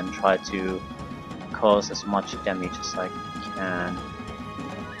fully and try to cause as much damage as I can.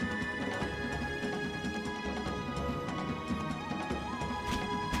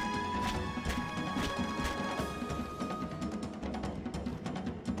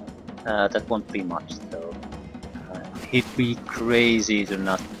 That won't be much though. He'd be crazy to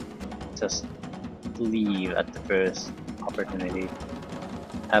not just leave at the first opportunity.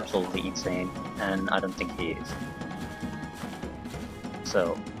 Absolutely insane, and I don't think he is.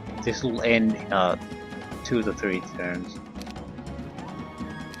 So this will end 2 to 3 turns.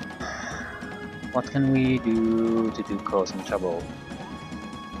 What can we do to cause some trouble?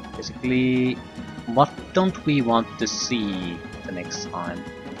 Basically, what don't we want to see the next time?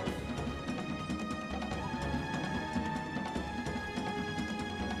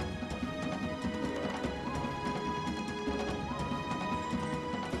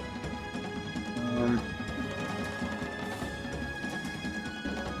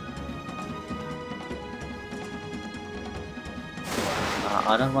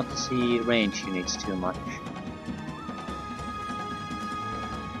 I don't want to see range units too much.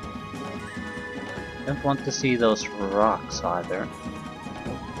 Don't want to see those rocks either.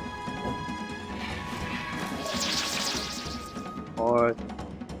 are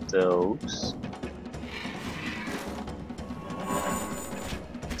those?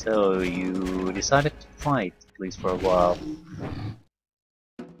 So you decided to fight, at least for a while.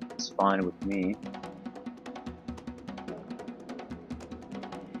 It's fine with me.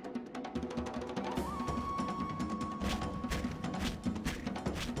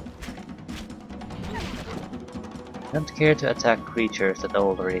 I don't care to attack creatures that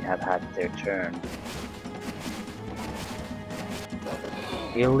already have had their turn.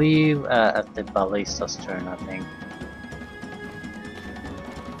 He'll leave at the ballista's turn, I think.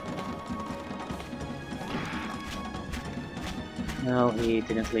 No, he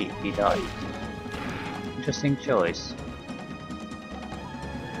didn't leave, he died. Interesting choice.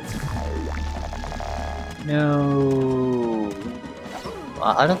 No,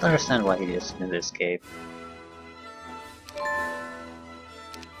 I don't understand why he just didn't escape.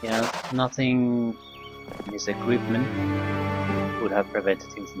 Yeah, nothing in his equipment would have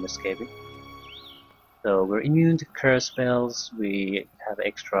prevented him from escaping. So we're immune to curse spells, we have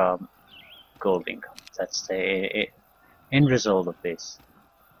extra gold income. That's the end result of this.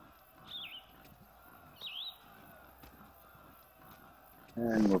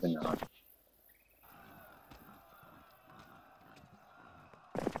 And moving on.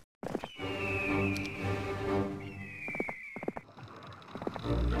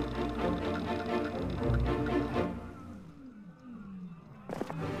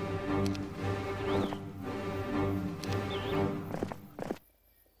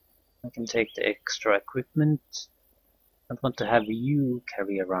 I can take the extra equipment. I don't want to have you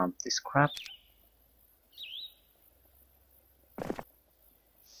carry around this crap.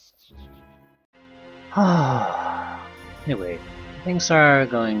 Anyway, things are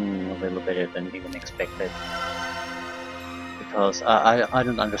going a little better than even expected. Because I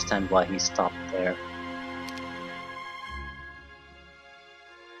don't understand why he stopped there.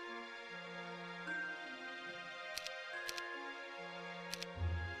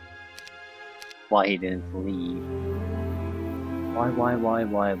 Why he didn't leave.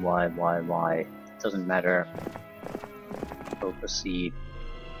 Why? Doesn't matter. We'll proceed.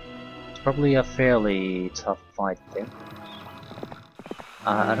 It's probably a fairly tough fight there.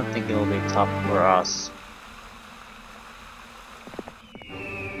 I don't think it'll be tough for us.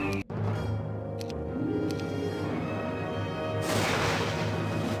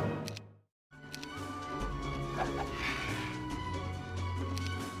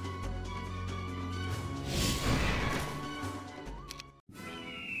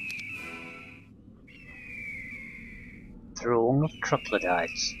 Throne of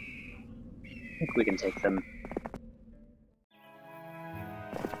Troglodytes. I think we can take them.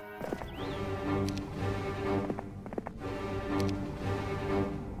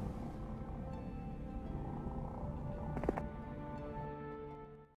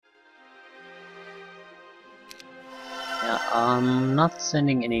 Yeah, I'm not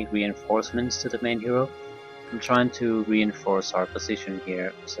sending any reinforcements to the main hero. I'm trying to reinforce our position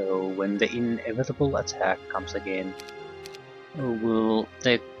here, so when the inevitable attack comes again,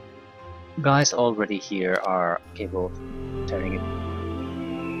 the guys already here are capable of turning it.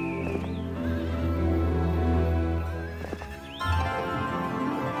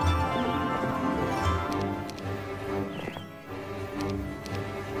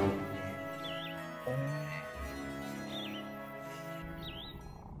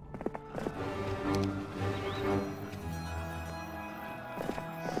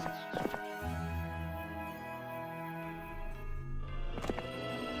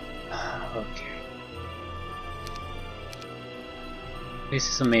 Okay. This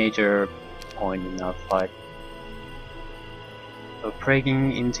is a major point in our fight. We're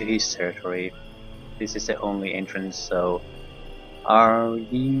breaking into his territory. This is the only entrance, so our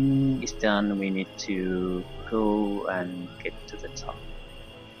yin is done. We need to go and get to the top.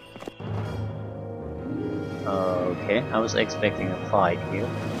 Okay, I was expecting a fight here.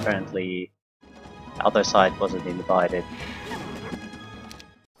 Apparently, the other side wasn't invited.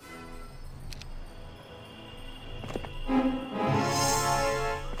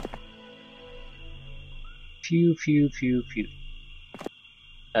 Phew.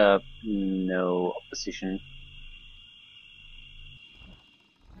 No opposition.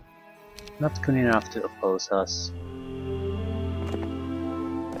 Not good enough to oppose us.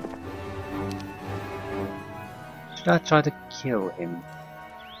 Should I try to kill him?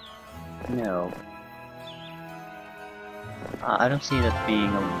 No. I don't see that being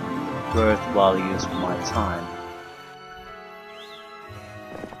a worthwhile use of my time.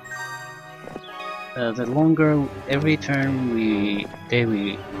 The longer every turn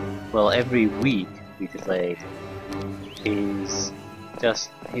every week we delay is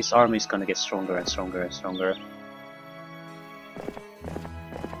just his army is gonna get stronger and stronger and stronger.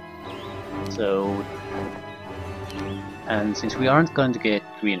 So, and since we aren't going to get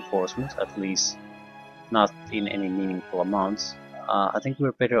reinforcements, at least not in any meaningful amounts, I think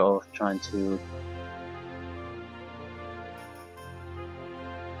we're better off trying to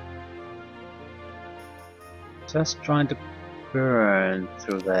burn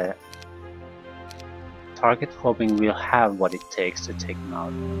through the target, hoping we'll have what it takes to take them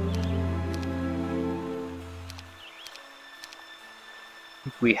out.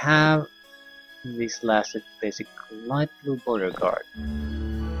 If we have this last basic light blue border guard,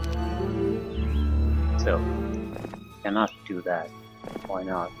 so cannot do that. Why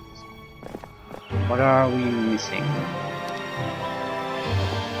not? What are we missing?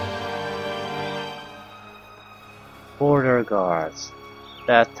 Border guards.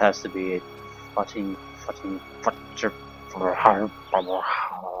 That has to be it.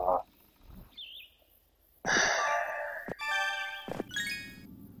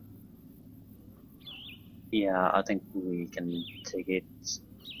 Yeah, I think we can take it.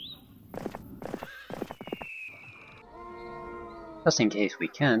 Just in case we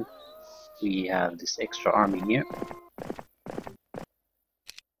can't, we have this extra army here.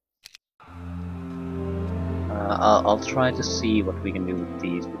 I'll try to see what we can do with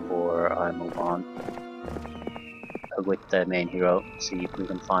these before I move on with the main hero, see if we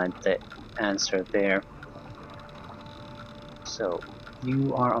can find the answer there. So,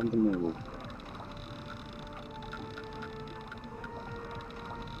 you are on the move.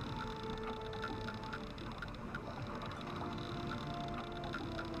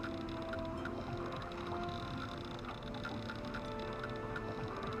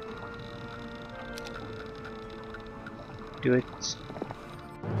 Do it.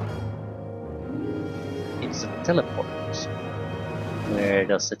 It's a teleport. Where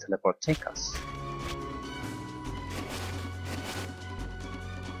does the teleport take us?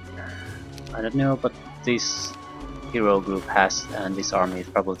 I don't know, but this hero group has, and this army is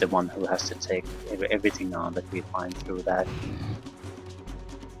probably the one who has to take everything on that we find through that.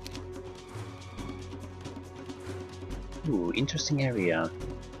 Ooh, interesting area.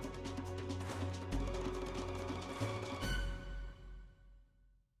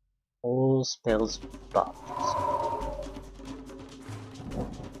 All spells buffed.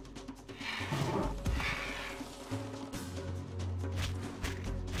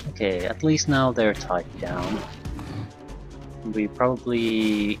 Okay, at least now they're tied down. We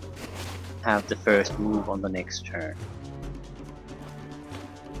probably have the first move on the next turn.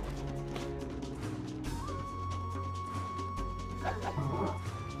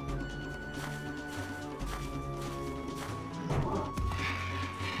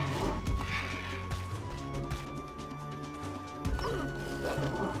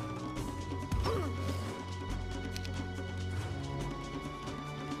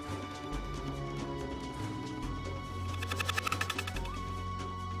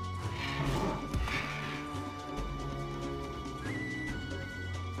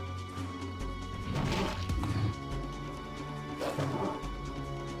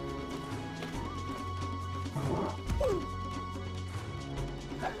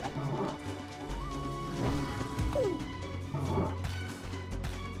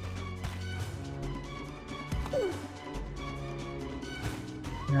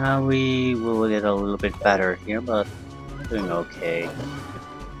 Now we will get a little bit better here, but we're doing okay.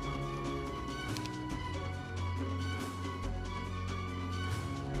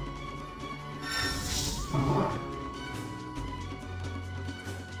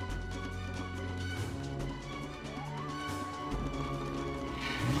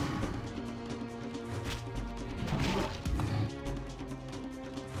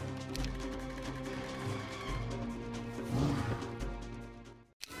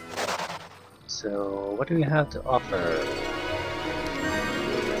 So, what do you have to offer?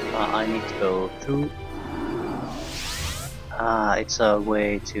 I need to go through. It's a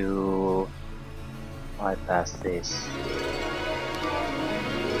way to bypass this.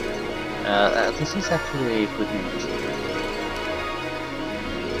 This is actually good news.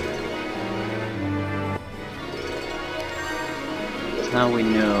 Because now we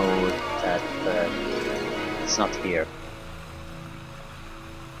know that it's not here.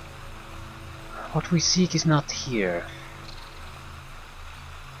 What we seek is not here.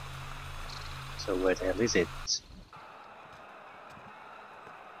 So where the hell is it?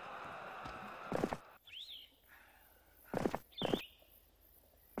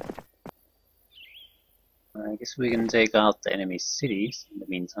 I guess we can take out the enemy cities in the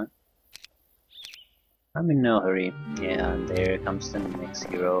meantime. I'm in no hurry. Yeah, and there comes the next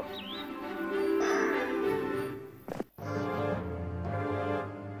hero.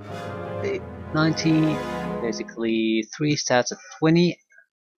 The 90, basically 3 stats at 20,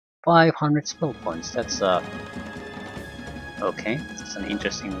 500 spell points. That's okay. That's an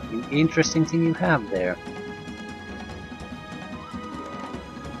interesting thing you have there.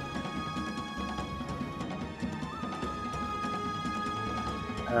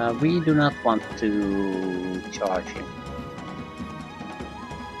 We do not want to charge him.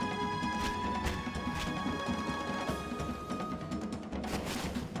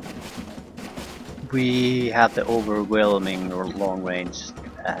 We have the overwhelming long range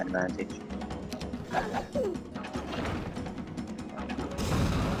advantage.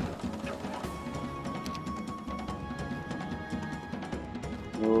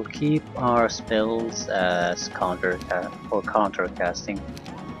 We'll keep our spells as counter casting.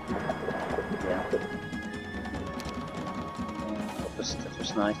 Yeah. That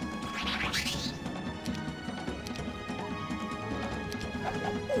was nice.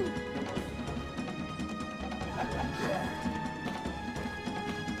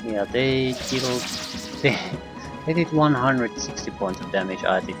 Yeah, they did 160 points of damage.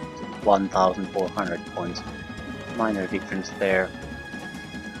 I did 1,400 points. Minor difference there.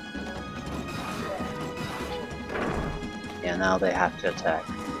 Yeah, now they have to attack.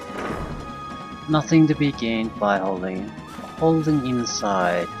 Nothing to be gained by holding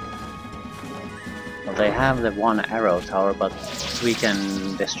inside. Well, they have the one arrow tower, but we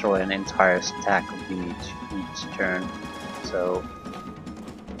can destroy an entire stack of each turn. So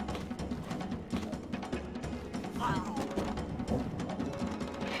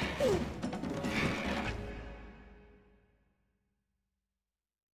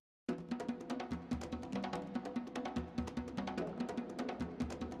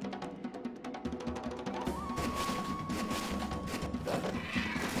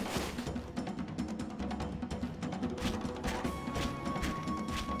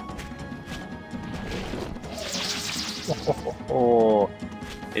oh,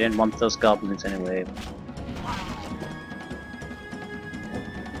 didn't want those goblins anyway.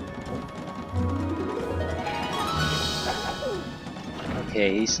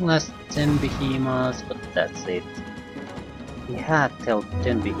 Okay, he still has 10 behemoths, but that's it. He had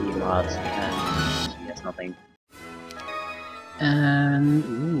 10 behemoths and he has nothing. And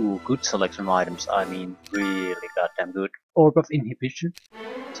ooh, good selection of items. I mean, really goddamn good. Orb of Inhibition,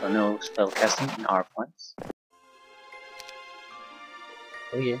 so no spell casting in our points.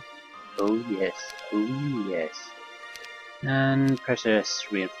 Oh yeah. Oh yes. Oh yes. And precious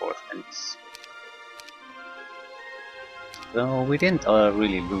reinforcements. So we didn't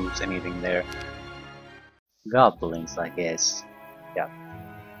really lose anything there. Goblins, I guess. Yeah.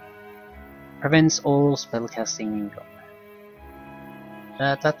 Prevents all spellcasting.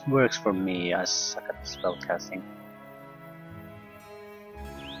 That works for me. I suck at spellcasting.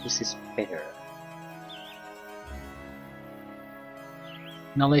 This is better.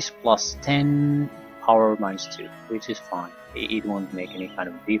 Knowledge plus 10, power minus 2, which is fine. It won't make any kind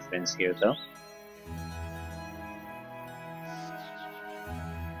of difference here though.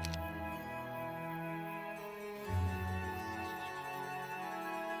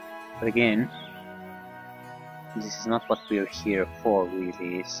 But again, this is not what we're here for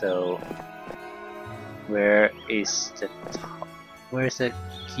really, so where is the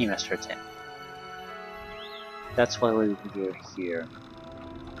Keymaster 10? That's why we're here.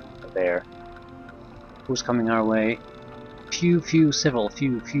 There. Who's coming our way? Several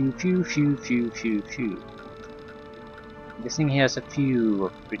few. Guessing he has a few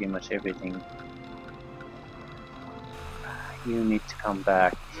of pretty much everything. You need to come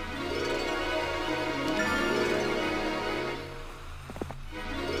back.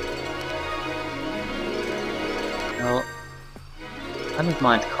 Well, I don't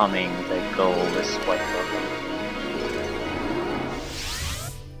mind coming, the goal is quite welcome.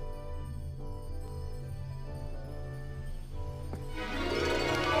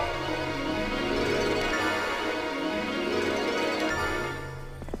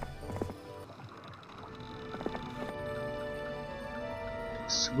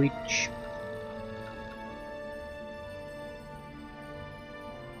 Switch.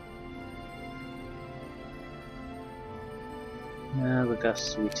 We gotta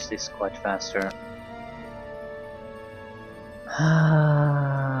switch this quite faster.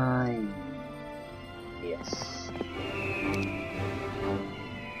 Yes.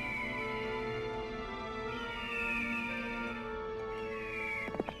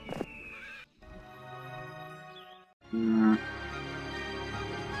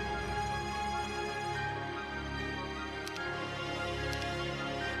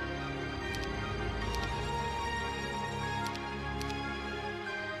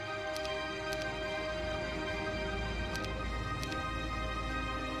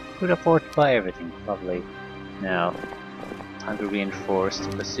 Could afford to buy everything, lovely. Now, time to reinforce the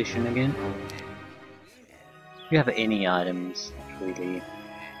position again. Do you have any items? Not really.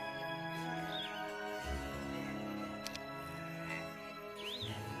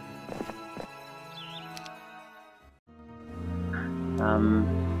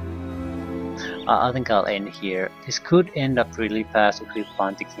 I think I'll end here. This could end up really fast if we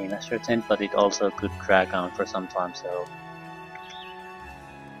find the Game Master tent, but it also could drag on for some time, so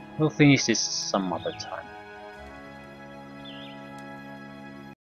we'll finish this some other time.